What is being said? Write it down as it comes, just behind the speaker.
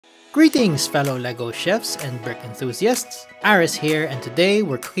Greetings fellow LEGO chefs and brick enthusiasts, Aris here, and today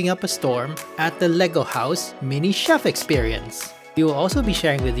we're cooking up a storm at the LEGO House Mini Chef Experience. We will also be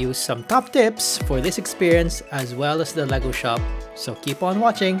sharing with you some top tips for this experience as well as the LEGO shop, so keep on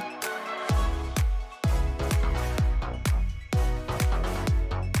watching!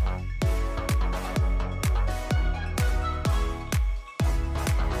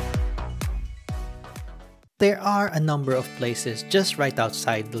 There are a number of places just right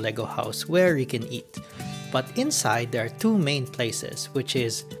outside the LEGO house where you can eat. But inside there are two main places, which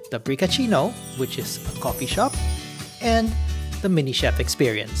is the Bricacino, which is a coffee shop, and the Mini Chef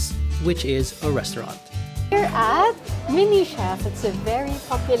Experience, which is a restaurant. We're at Mini Chef. It's a very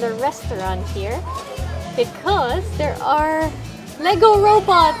popular restaurant here because there are LEGO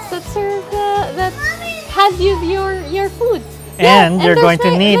robots that serve that have you your food. And yeah, you're going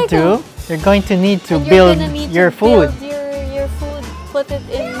to need to build your food. Build your food, put it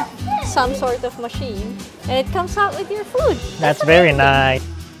in some sort of machine, and it comes out with your food. That's very nice.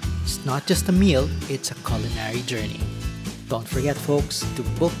 It's not just a meal, it's a culinary journey. Don't forget folks to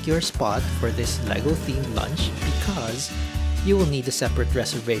book your spot for this LEGO themed lunch because you will need a separate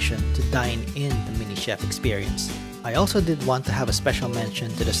reservation to dine in the Mini Chef Experience. I also did want to have a special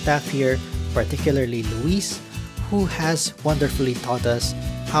mention to the staff here, particularly Luis, who has wonderfully taught us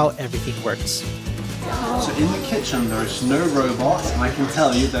how everything works. So in the kitchen there's no robots, and I can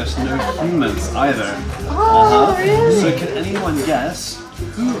tell you there's no humans either. Really? So can anyone guess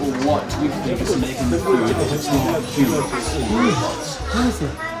who or what you think is making the food if it's not humans? Robots. Who is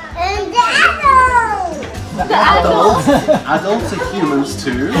it? And the adults! The adults! Adults are humans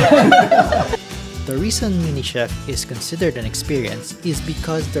too. The reason Mini Chef is considered an experience is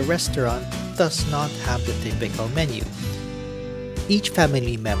because the restaurant does not have the typical menu. Each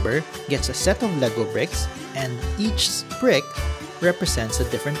family member gets a set of LEGO bricks, and each brick represents a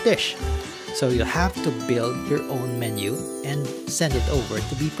different dish. So you'll have to build your own menu and send it over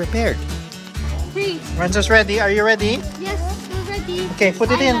to be prepared. Hey. Renzo's ready. Are you ready? Yes, we're ready. Okay,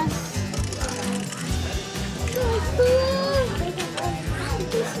 put it in.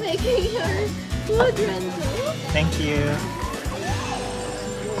 He's making her food, Renzo. Thank you.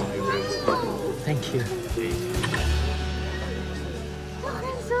 Thank you.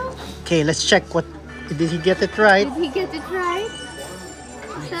 Okay, let's check what did he get it right? Did he get it right?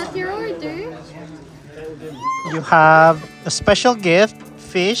 Is that your order? You have a special gift,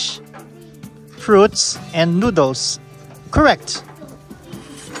 fish, fruits, and noodles. Correct.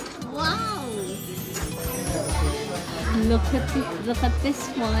 Wow! Look at this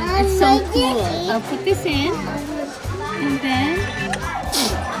one. It's so cool. I'll put this in, and then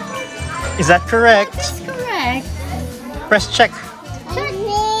Is that correct? that's correct. Press check. Check.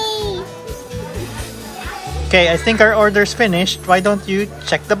 Okay, I think our order's finished. Why don't you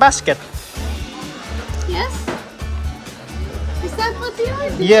check the basket? Yes. Is that what you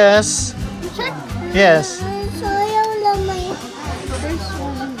ordered? Yes. Check. Yes.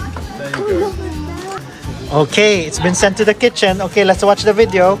 Okay, it's been sent to the kitchen. Okay, let's watch the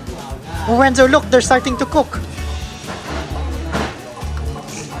video. Oh, Renzo, look, they're starting to cook.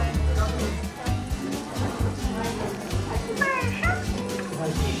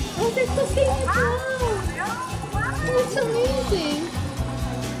 Oh, they're cooking it now. It's amazing.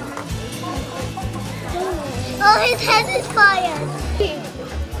 Oh, his head is fired.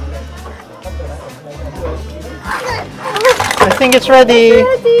 I think it's ready.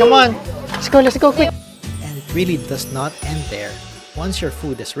 Come on. Let's go quick. And it really does not end there. Once your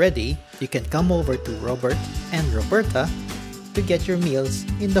food is ready, you can come over to Robert and Roberta to get your meals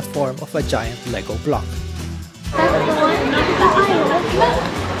in the form of a giant LEGO block.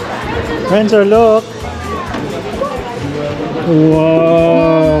 Renzo, look.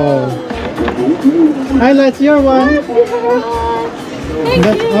 Wow. Isla, it's your one.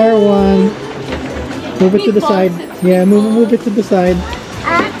 That's our one. Move it to the side. Yeah, move it to the side.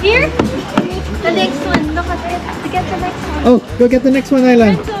 Here? The next one. Look at it. To get the next one. Oh, go get the next one, Isla.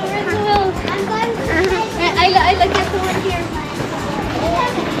 Renzo will. Isla, get the one here.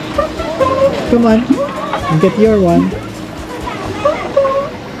 Come on. Get your one.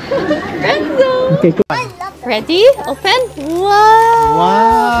 Renzo. Okay, come on. Ready? Open. Wow.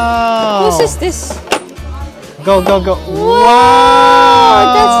 Wow. Whose is this? Go. Wow.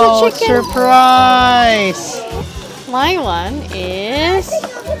 That's the chicken. Surprise. My one is...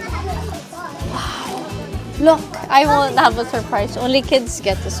 Wow. Look, I won't have a surprise. Only kids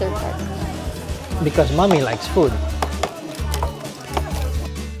get the surprise. Because mommy likes food.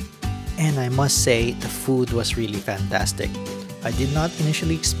 And I must say, the food was really fantastic. I did not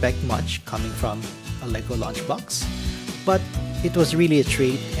initially expect much coming from a LEGO lunchbox, but It was really a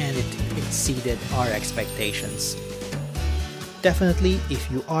treat and it exceeded our expectations. Definitely, if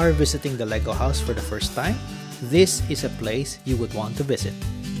you are visiting the LEGO house for the first time, this is a place you would want to visit.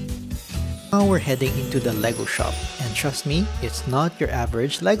 Now we're heading into the LEGO shop, and trust me, it's not your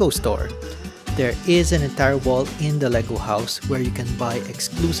average LEGO store. There is an entire wall in the LEGO house where you can buy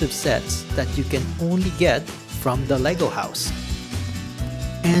exclusive sets that you can only get from the LEGO house.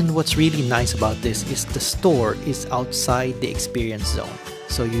 And what's really nice about this is the store is outside the experience zone,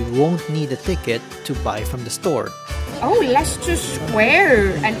 so you won't need a ticket to buy from the store. Oh, Leicester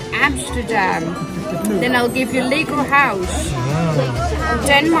Square and Amsterdam. Then I'll give you Lego House.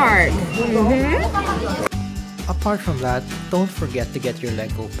 Denmark. Apart from that, don't forget to get your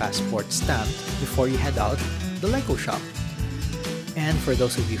LEGO passport stamped before you head out the LEGO shop. And for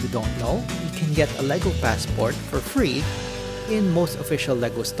those of you who don't know, you can get a LEGO passport for free in most official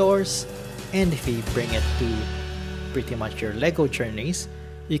LEGO stores, and if you bring it to pretty much your LEGO journeys,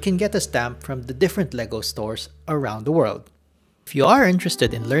 you can get a stamp from the different LEGO stores around the world. If you are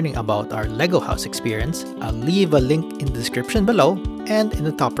interested in learning about our LEGO house experience, I'll leave a link in the description below and in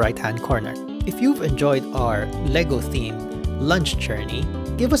the top right hand corner. If you've enjoyed our LEGO themed lunch journey,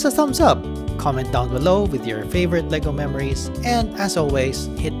 give us a thumbs up, comment down below with your favorite LEGO memories, and as always,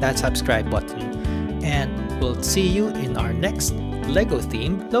 hit that subscribe button. And we'll see you in our next LEGO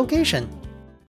themed location.